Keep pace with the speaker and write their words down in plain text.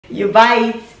You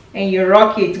buy it and you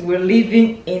rock it. We're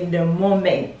living in the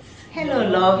moment. Hello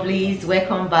lovelies,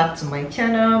 welcome back to my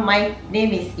channel. My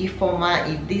name is Ifoma.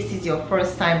 If this is your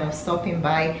first time of stopping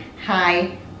by,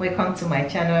 hi, welcome to my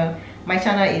channel. My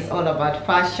channel is all about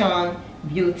fashion,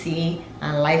 beauty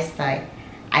and lifestyle.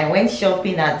 I went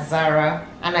shopping at Zara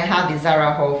and I have the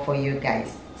Zara haul for you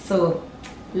guys. So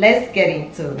let's get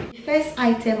into it. The first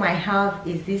item I have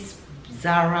is this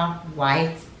Zara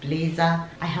white blazer.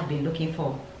 I have been looking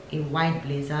for a white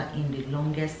blazer in the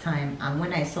longest time, and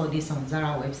when I saw this on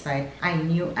Zara website, I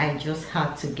knew I just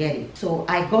had to get it. So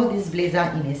I got this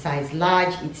blazer in a size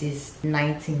large. It is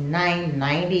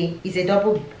 $99.90. It's a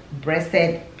double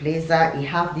breasted blazer. It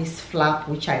have this flap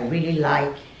which I really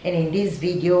like, and in this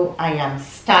video I am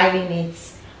styling it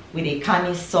with a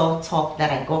camisole top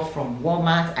that I got from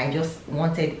Walmart. I just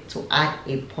wanted to add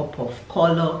a pop of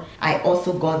color. I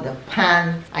also got the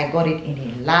pants. I got it in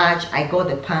a large. I got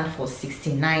the pants for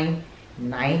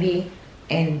 $69.90,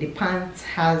 and the pants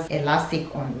has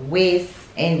elastic on the waist,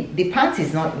 and the pants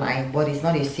is not lined, but it's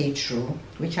not a see-through,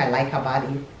 which I like about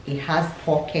it. It has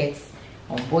pockets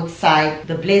on both sides.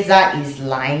 The blazer is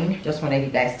lined. Just wanted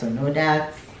you guys to know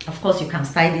that. Of course, you can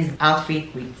style this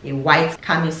outfit with a white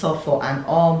camisole for an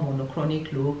all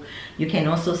monochronic look. You can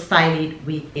also style it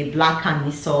with a black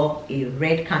camisole, a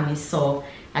red camisole.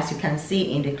 As you can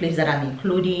see in the clips that I'm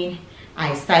including,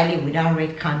 I style it with that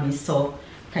red camisole.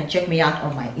 You can check me out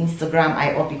on my Instagram.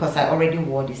 Because I already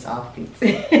wore this outfit.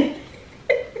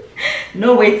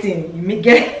 No waiting.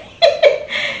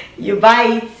 You buy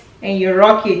it and you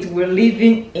rock it. We're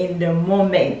living in the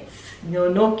moment.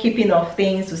 No keeping of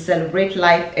things, to celebrate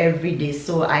life every day.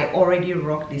 So I already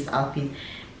rock this outfit.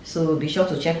 So be sure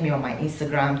to check me on my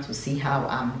Instagram to see how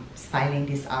I'm styling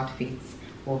these outfits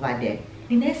over there.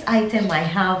 The next item I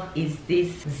have is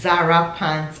this Zara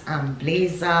pants and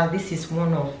blazer. This is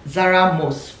one of Zara's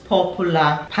most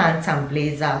popular pants and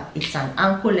blazer. It's an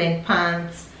ankle length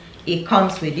pants. It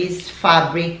comes with this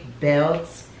fabric belt.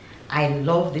 I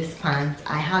love this pants.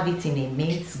 I have it in a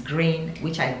mint green,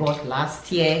 which I got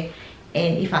last year,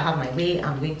 and if I have my way,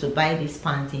 I'm going to buy this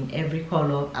pants in every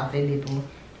color available.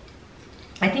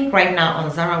 I think right now on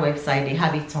Zara website they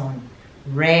have it on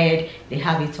red, they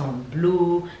have it on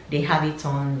blue, they have it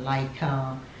on like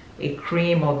a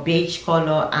cream or beige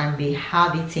color, and they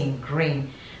have it in green.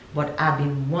 But I've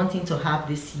been wanting to have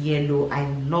this yellow. I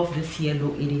love this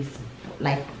yellow. It is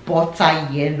like butter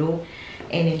yellow.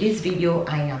 And in this video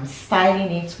I am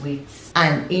styling it with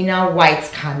an inner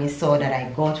white camisole that I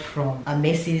got from a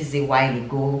Macy's a while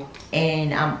ago,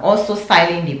 and I'm also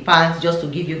styling the pants just to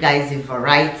give you guys a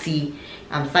variety.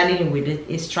 I'm styling it with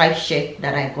a striped shirt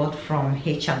that I got from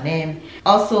H&M.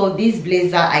 Also, this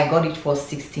blazer I got it for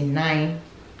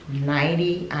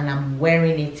 $69.90, and I'm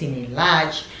wearing it in a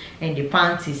large, and the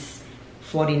pants is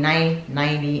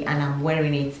 $49.90, and I'm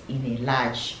wearing it in a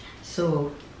large.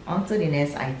 So on to the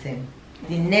next item.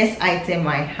 The next item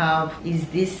I have is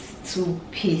this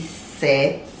two-piece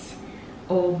set.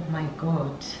 Oh my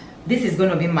god, this is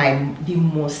going to be the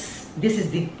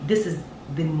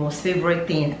most favorite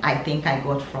thing I think I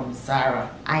got from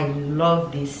Zara. I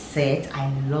love this set. I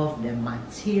love the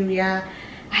material.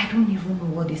 I don't even know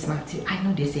what this material, I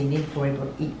know there's a name for it,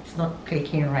 but it's not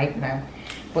clicking right now.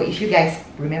 But if you guys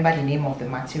remember the name of the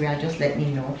material, just let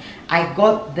me know. I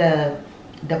got the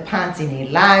pants in a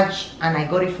large, and I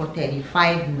got it for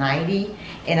 $35.90,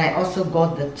 and I also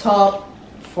got the top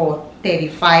for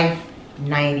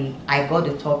 $35.90. I got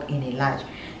the top in a large.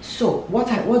 So what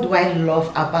do I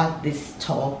love about this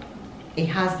top? It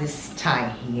has this tie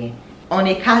here. On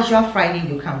a casual Friday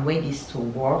you can wear this to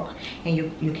work, and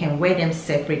you can wear them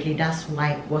separately. That's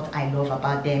what I love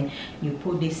about them. You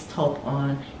put this top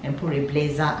on and put a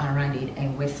blazer around it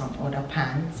and wear some other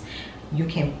pants. You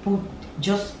can put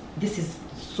this is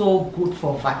so good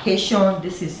for vacation.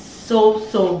 This is so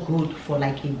good for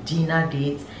like a dinner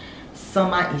date.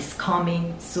 Summer is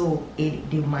coming, so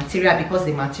the material, because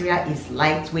the material is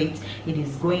lightweight, it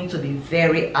is going to be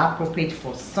very appropriate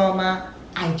for summer.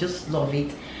 I just love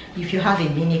it. If you have a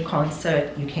mini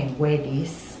concert, you can wear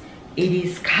this. It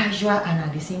is casual, and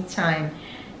at the same time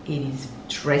it is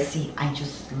dressy. I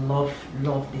just love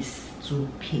this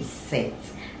two-piece set,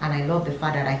 and I love the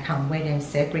fact that I can wear them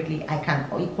separately. I can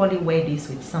equally wear this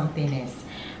with something else,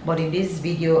 but in this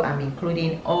video I'm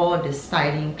including all the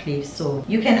styling clips, so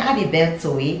you can add a belt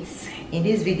to it. In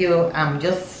this video I'm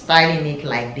just styling it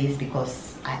like this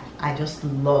because I just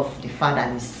love the fact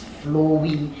that it's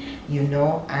flowy, you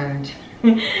know, and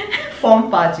fun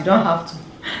part, you don't have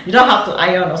to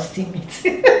iron or steam it.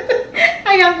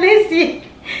 I am lazy.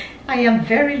 I am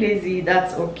very lazy.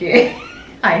 That's okay.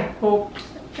 I hope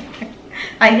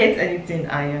I hate anything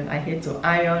iron. I hate to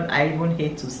iron. I even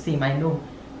hate to steam. I know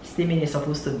steaming is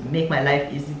supposed to make my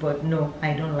life easy, but no,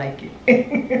 I don't like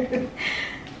it.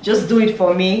 Just do it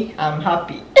for me. I'm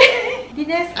happy. The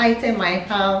next item I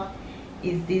have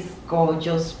is this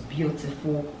gorgeous,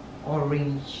 beautiful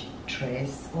orange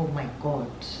dress. Oh my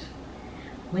god,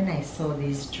 when I saw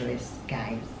this dress,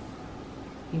 guys,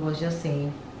 it was just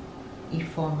saying,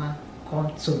 Ifeoma,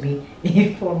 come to me.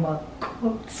 Ifeoma,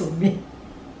 come to me.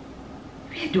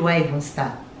 Where do I even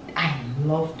start? I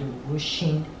love the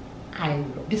ruching.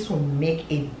 This will make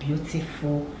a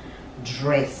beautiful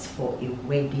dress for a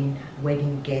wedding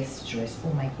guest dress.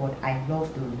 Oh my god, I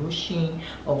love the ruching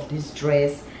of this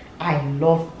dress. I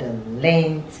love the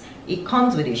length. It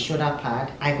comes with a shoulder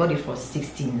pad. I got it for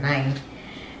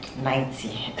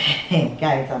 $69.90.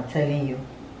 Guys, I'm telling you,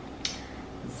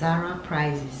 Zara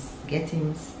price is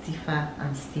getting stiffer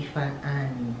and stiffer,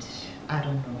 and I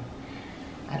don't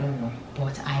know,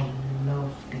 but I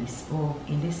love this. Oh,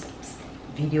 in this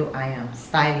video I am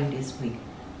styling this with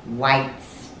white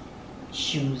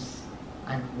shoes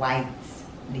and white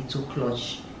little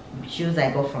clutch. Shoes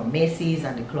I got from Macy's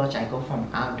and the clutch I got from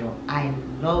Outdoor. I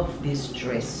love this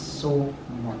dress so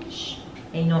much.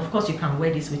 And you know, of course, you can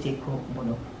wear this with a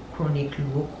chronic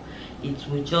look. It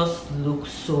will just look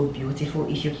so beautiful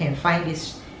if you can find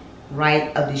this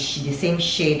right at the same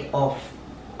shade of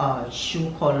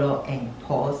shoe color and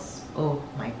pause. Oh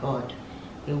my god,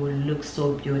 it will look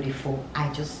so beautiful. I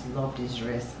just love this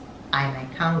dress and I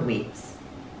can't wait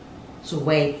to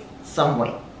wear it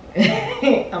somewhere.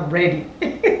 I'm ready.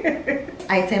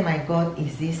 Item I got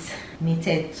is this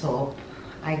knitted top.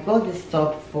 I got this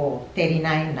top for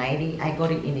 $39.90. I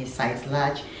got it in a size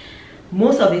large.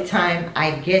 Most of the time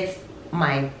I get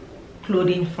my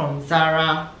clothing from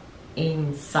Zara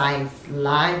in size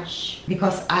large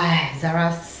because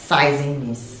Zara's sizing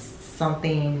is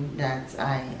something that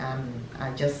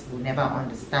I just will never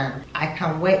understand. I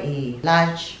can wear a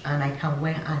large and I can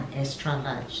wear an extra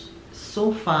large.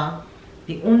 So far,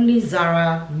 the only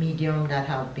Zara medium that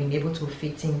I've been able to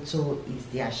fit into is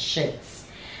their shirts,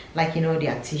 like, you know,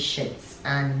 their t-shirts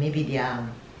and maybe their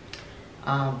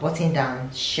button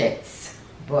down shirts.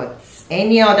 But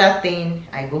any other thing,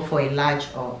 I go for a large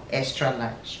or extra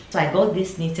large. So I got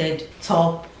this knitted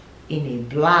top in a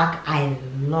black. I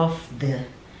love the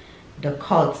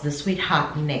cut, the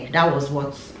sweetheart neck. That was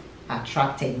what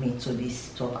attracted me to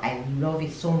this top. I love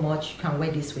it so much. You can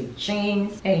wear this with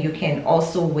jeans, and you can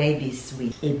also wear this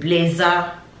with a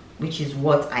blazer, which is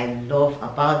what I love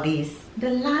about this. The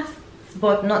last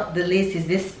but not the least is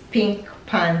this pink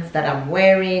pants that I'm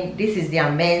wearing. This is their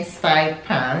men's style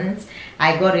pants.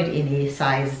 I got it in a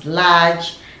size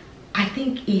large. I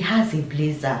think it has a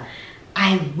blazer.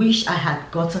 I wish I had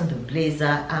gotten the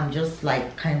blazer. I'm just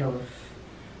like kind of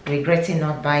regretting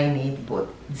not buying it, but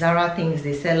Zara things,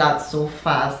 they sell out so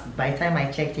fast. By the time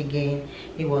I checked again,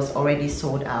 it was already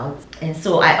sold out. And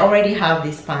so I already have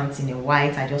these pants in a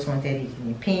white. I just wanted it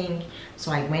in a pink,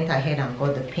 so I went ahead and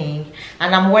got the pink,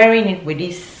 and I'm wearing it with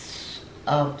this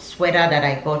sweater that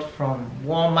I got from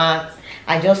Walmart.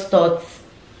 I just thought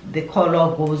the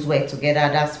color goes well together.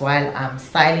 That's why I'm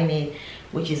styling it,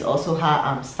 which is also how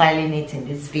I'm styling it in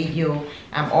this video.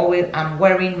 I'm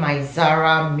wearing my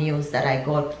Zara Muse that I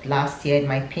got last year,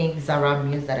 my pink Zara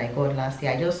Muse that I got last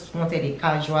year. I just wanted a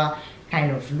casual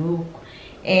kind of look,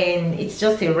 and it's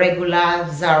just a regular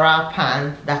Zara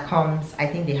pant that comes, I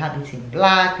think they have it in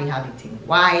black, they have it in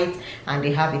white, and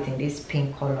they have it in this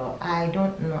pink color. I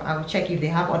don't know, I will check if they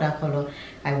have other color.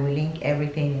 I will link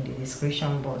everything in the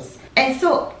description box. And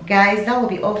so guys, that will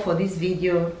be all for this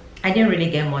video. I didn't really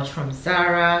get much from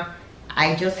Zara.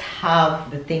 I just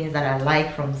have the things that I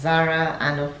like from Zara,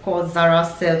 and of course Zara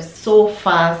sells so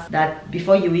fast that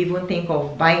before you even think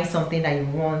of buying something that you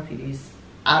want, it is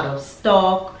out of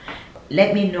stock.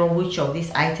 Let me know which of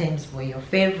these items were your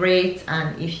favorites,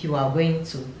 and if you are going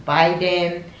to buy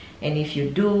them, and if you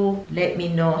do, let me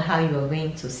know how you are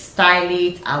going to style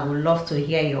it. I would love to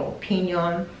hear your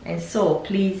opinion. And so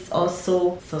please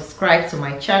also subscribe to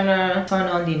my channel, turn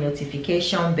on the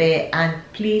notification bell, and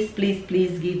please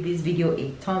give this video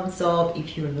a thumbs up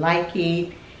if you like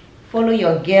it. Follow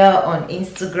your girl on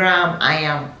Instagram. I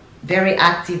am very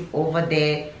active over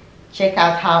there. Check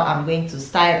out how I'm going to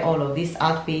style all of these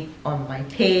outfits on my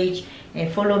page,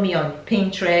 and follow me on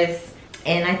Pinterest.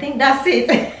 And I think that's it.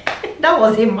 That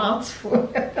was a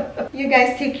mouthful. You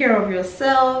guys take care of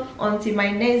yourself. Until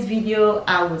my next video,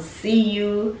 I will see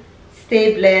you.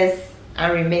 Stay blessed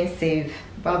and remain safe.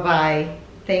 Bye bye.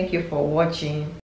 Thank you for watching.